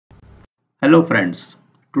Hello friends,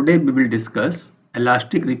 today we will discuss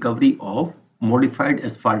elastic recovery of modified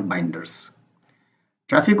asphalt binders.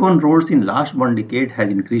 Traffic on roads in last one decade has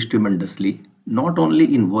increased tremendously, not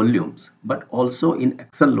only in volumes but also in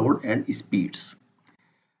axle load and speeds.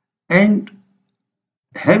 And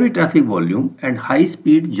heavy traffic volume and high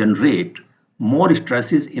speed generate more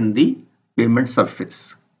stresses in the pavement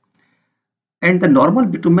surface. And the normal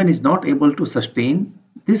bitumen is not able to sustain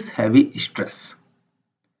this heavy stress.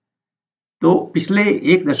 तो पिछले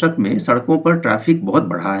एक दशक में सड़कों पर traffic बहुत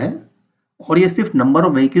बढ़ा है और ये सिर्फ नंबर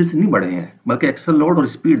ऑफ व्हीकल्स नहीं बढ़े हैं बल्कि एक्सल लोड और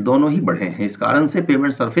स्पीड दोनों ही बढ़े हैं। इस कारण से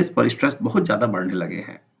पेमेंट सरफेस पर स्ट्रेस बहुत ज़्यादा बढ़ने लगे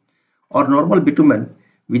हैं और नॉर्मल बिटुमेन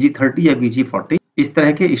VG30 या VG40 इस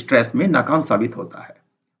तरह के स्ट्रेस में नाकाम साबित होता है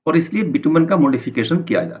और इसलिए बिटुमेन का मॉडिफिकेशन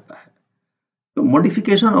किया जाता है। तो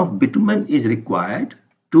modification of bitumen is required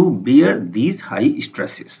to bear these high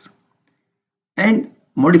stresses and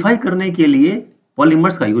modify करने के लिए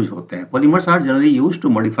polymers का यूज होते हैं। Polymers are generally used to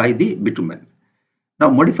modify the bitumen. Now,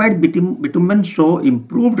 modified bitumen show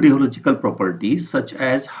improved rheological properties such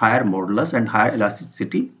as higher modulus and higher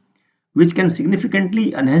elasticity, which can significantly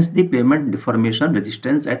enhance the pavement deformation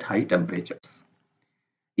resistance at high temperatures.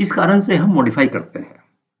 इस कारण से हम modify करते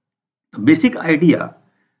हैं। Basic idea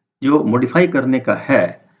जो modify करने का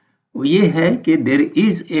है वो ये है कि there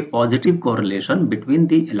is a positive correlation between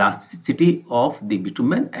the elasticity of the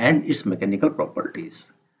bitumen and its mechanical properties.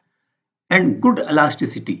 And good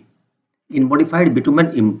elasticity in modified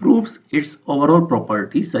bitumen improves its overall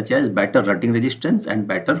properties such as better rutting resistance and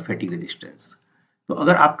better fatigue resistance. तो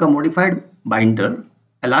अगर आपका modified binder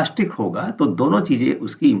elastic होगा तो दोनों चीजें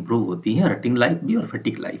उसकी improve होती हैं, rutting life भी और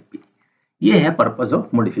fatigue life भी। ये है purpose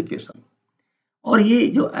of modification. और ये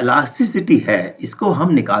जो elasticity है इसको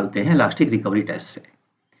हम निकालते हैं elastic recovery test से।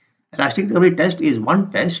 Elastic recovery test is one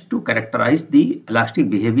test to characterize the elastic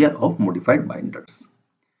behavior of modified binders.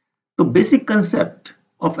 तो basic concept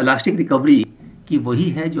of elastic recovery की वही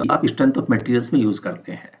है जो आप strength of materials में यूज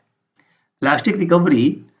करते हैं। Elastic recovery,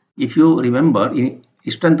 if you remember, in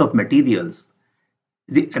strength of materials,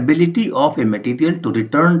 the ability of a material to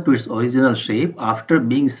return to its original shape after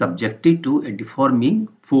being subjected to a deforming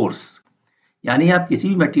force. यानी आप किसी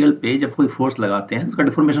भी material पे जब कोई फोर्स लगाते हैं उसका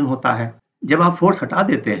डिफॉर्मेशन होता है। जब आप फोर्स हटा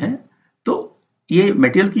देते हैं तो ये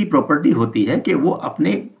मटेरियल की प्रॉपर्टी होती है कि वो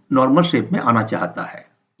अपने नॉर्मल शेप में आना चाहता है।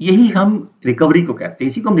 यही हम रिकवरी को कहते हैं,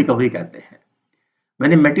 इसी को हम रिकवरी कहते हैं।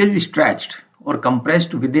 When a material is stretched or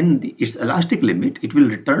compressed within its elastic limit, it will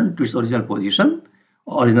return to its original position,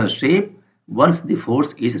 original shape once the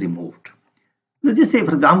force is removed. तो जैसे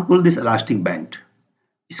for example this elastic band,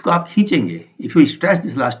 इसको आप खींचेंगे, if you stretch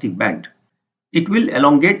this elastic band, it will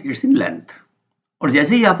elongate its in length. और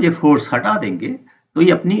जैसे ही आप ये force हटा देंगे तो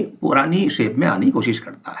ये अपनी पुरानी शेप में आने की कोशिश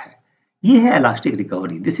करता है। ये है elastic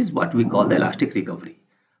recovery. This is what we call the elastic recovery.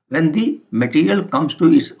 When the material comes to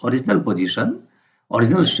its original position,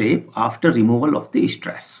 original shape after removal of the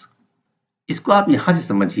stress. इसको आप यहाँ से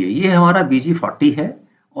समझिए, ये हमारा VG40 है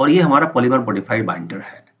और ये हमारा पॉलीमर मॉडिफाइड बाइंडर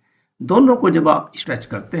है। दोनों को जब आप स्ट्रेच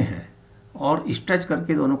करते हैं और स्ट्रेच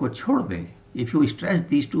करके दोनों को छोड़ दें, if you stretch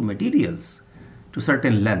these two materials to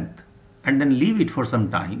certain length and then leave it for some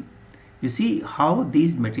time, you see how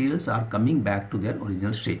these materials are coming back to their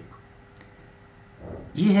original shape.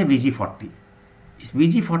 ये है VG40। इस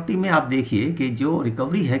VG40 में आप देखिए कि जो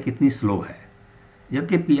रिकवरी है कितनी स्लो है,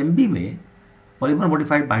 जबकि PMB में पॉलीमर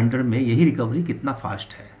मॉडिफाइड बाइंडर में यही रिकवरी कितना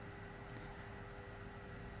फास्ट है।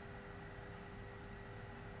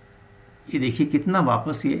 ये देखिए कितना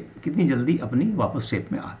वापस, ये कितनी जल्दी अपनी वापस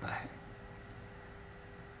शेप में आता है।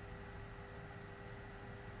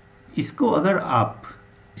 इसको अगर आप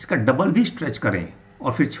इसका डबल भी स्ट्रेच करें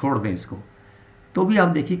और फिर छोड़ दें इसको, तो भी आप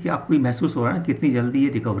देखिए कि आपको महसूस हो रहा है कितनी जल्दी ये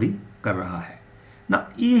रिकवरी कर रहा है ना।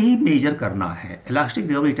 यही मेजर करना है इलास्टिक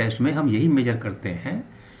रिकवरी टेस्ट में। हम यही मेजर करते हैं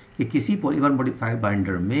कि किसी पॉलीमर मॉडिफाइड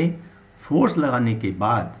बाइंडर में फोर्स लगाने के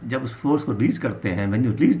बाद जब उस फोर्स को रिलीज करते हैं, when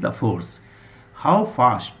you release the force, how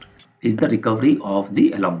fast is the recovery of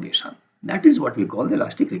the elongation. That is what we call the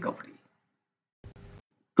elastic recovery.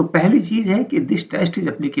 तो पहली चीज है कि this test is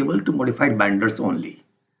applicable to modified binders only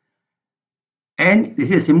and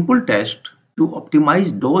this is simple test to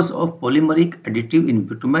optimise dose of polymeric additive in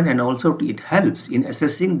bitumen and also it helps in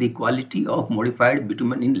assessing the quality of modified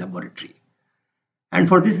bitumen in laboratory. And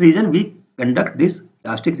for this reason we conduct this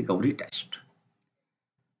elastic recovery test.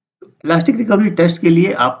 Elastic recovery test के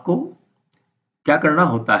लिए आपको क्या करना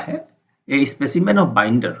होता है? A specimen of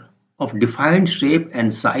binder of defined shape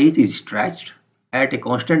and size is stretched at a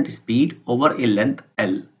constant speed over a length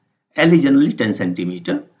L. L is generally 10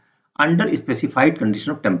 centimeter under a specified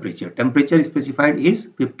condition of temperature. Temperature specified is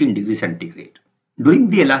 15 degrees centigrade. During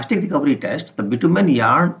the elastic recovery test, the bitumen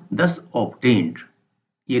yarn thus obtained,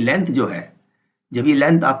 ये length जो है, जब ये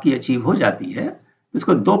length आपकी achieve हो जाती है,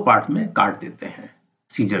 इसको दो पार्ट में काट देते हैं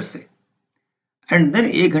सीजर से, एंड देन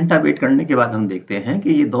 1 घंटा वेट करने के बाद हम देखते हैं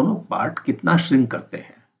कि ये दोनों पार्ट कितना श्रिंक करते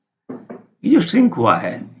हैं। ये जो श्रिंक हुआ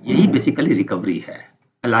है, यही बेसिकली रिकवरी है,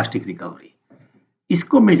 इलास्टिक रिकवरी।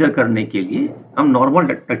 इसको मेजर करने के लिए हम नॉर्मल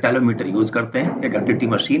डक्टाइलोमीटर यूज करते हैं, एक डक्टिलिटी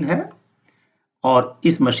मशीन है, और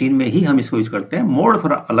इस मशीन में ही हम इसको यूज करते हैं। मोड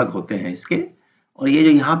थोड़ा अलग होते हैं इसके, और ये जो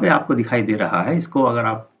यहाँ पे आपको दिखाई दे रहा है, इसको अगर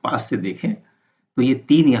आप पास से देखें तो ये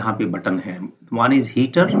 3 यहाँ पे बटन हैं। One is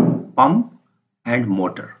heater, pump and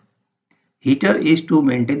motor. Heater is to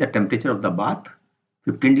maintain the temperature of the bath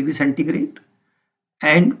 15 degrees centigrade,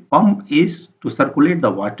 and pump is to circulate the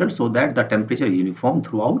water so that the temperature is uniform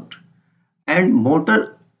throughout, and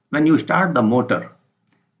motor, when you start the motor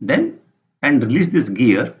then and release this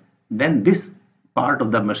gear, then this part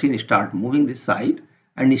of the machine start moving this side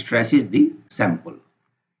and stretches the sample.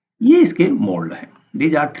 ये इसके mold हैं.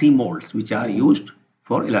 These are 3 molds which are used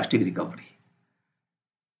for elastic recovery.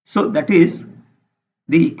 So that is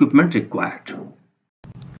the equipment required.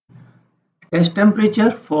 Test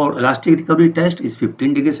temperature for elastic recovery test is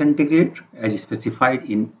 15 degrees centigrade as specified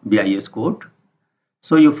in BIS code.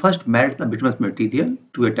 So you first melt the bituminous material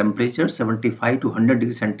to a temperature 75 to 100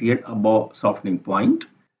 degrees centigrade above softening point.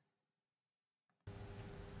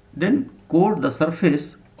 Then coat the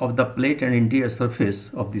surface of the plate and interior surface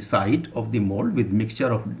of the side of the mold with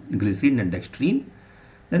mixture of glycerin and dextrine.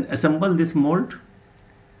 Then assemble this mold.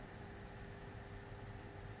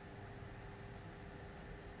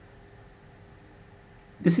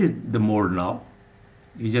 This is the mold now.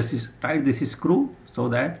 You just tight this screw so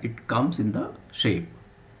that it comes in the shape.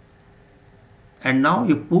 And now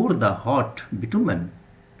you pour the hot bitumen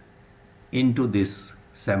into this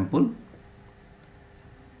sample.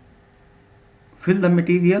 Fill the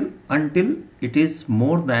material until it is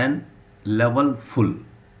more than level full,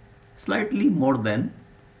 slightly more than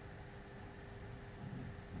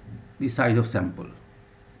the size of sample.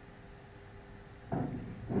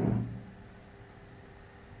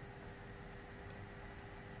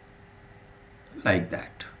 Like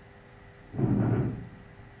that.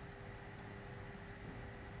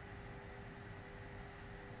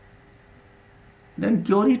 Then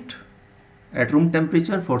cure it at room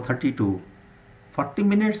temperature for 30 to 40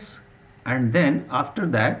 minutes, and then after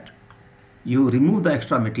that you remove the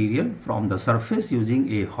extra material from the surface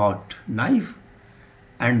using a hot knife,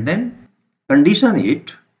 and then condition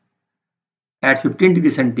it at 15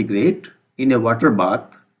 degrees centigrade in a water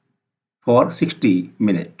bath for 60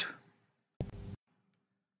 minutes.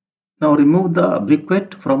 Now remove the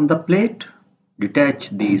briquette from the plate, detach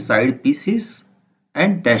the side pieces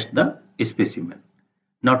and test the specimen.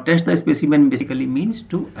 Now test the specimen basically means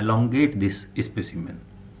to elongate this specimen.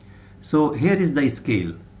 So here is the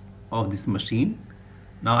scale of this machine.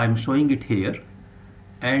 Now I am showing it here,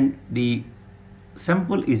 and the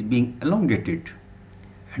sample is being elongated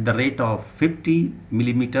at the rate of 50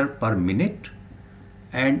 millimeter per minute,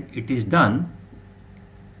 and it is done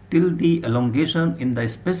till the elongation in the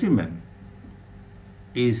specimen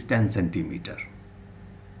is 10 centimeter.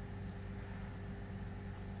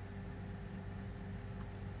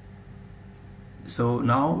 So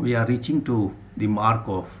now we are reaching to the mark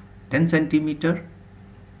of 10 centimeter.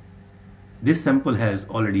 This sample has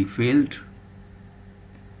already failed.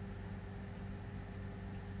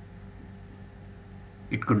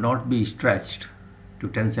 It could not be stretched to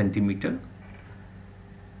 10 centimeter.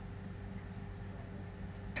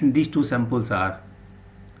 And these two samples are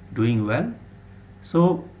doing well.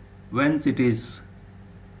 So once it is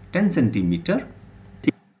 10 centimeter,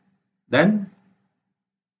 then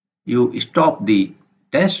you stop the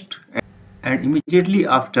test, and immediately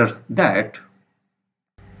after that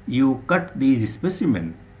you cut these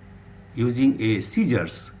specimen using a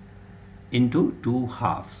scissors into 2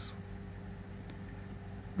 halves.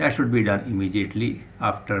 That should be done immediately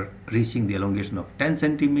after reaching the elongation of 10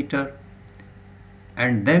 centimeter.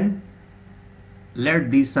 And then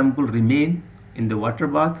let the sample remain in the water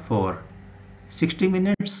bath for 60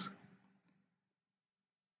 minutes.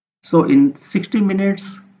 So in 60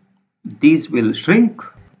 minutes these will shrink,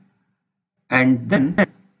 and then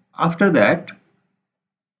after that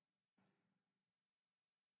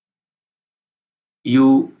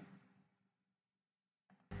you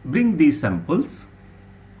bring these samples,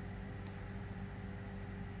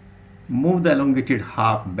 move the elongated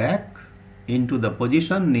half back into the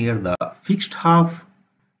position near the fixed half,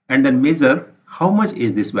 and then measure how much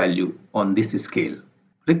is this value on this scale.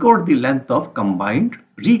 Record the length of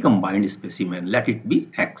recombined specimen, let it be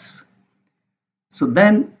x. So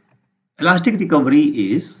then Elastic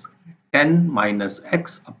recovery is 10 minus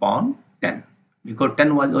x upon 10 because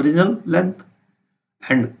 10 was original length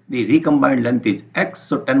and the recombined length is x,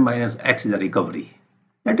 so 10 minus x is the recovery.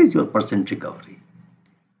 That is your percent recovery.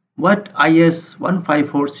 What IS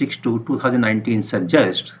 15462 2019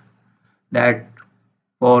 suggests that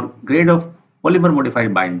for grade of polymer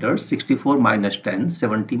modified binders 64 minus 10,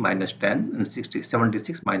 70 minus 10 and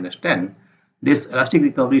 76 minus 10, this elastic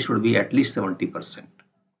recovery should be at least 70%.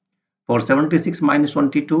 For 76 minus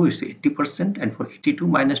 22 is 80% and for 82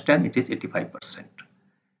 minus 10 it is 85%.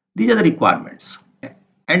 These are the requirements.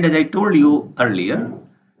 And as I told you earlier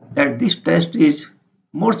that this test is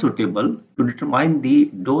more suitable to determine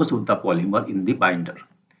the dose of the polymer in the binder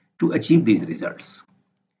to achieve these results.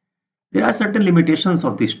 There are certain limitations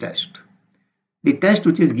of this test. The test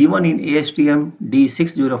which is given in ASTM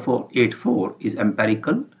D60484 is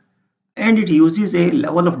empirical and it uses a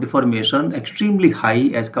level of deformation extremely high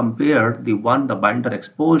as compared the one the binder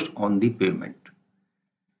exposed on the pavement.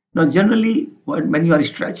 Now generally when you are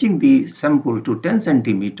stretching the sample to 10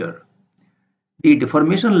 centimeter, the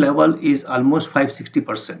deformation level is almost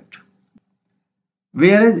 560%,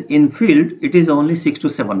 whereas in field it is only 6 to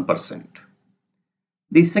 7%.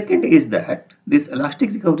 The second is that this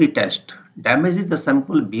elastic recovery test damages the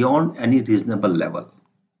sample beyond any reasonable level.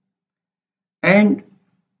 And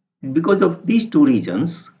because of these two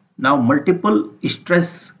reasons, now multiple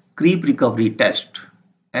stress creep recovery test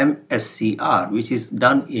MSCR, which is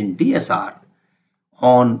done in DSR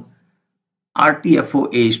on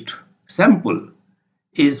RTFO aged sample,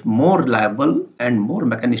 is more reliable and more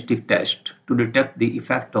mechanistic test to detect the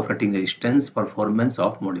effect of rating resistance performance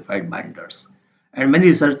of modified binders. And many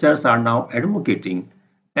researchers are now advocating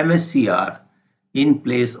MSCR in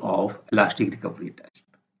place of elastic recovery test.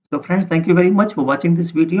 So friends, thank you very much for watching this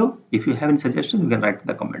video. If you have any suggestion, you can write in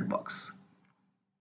the comment box.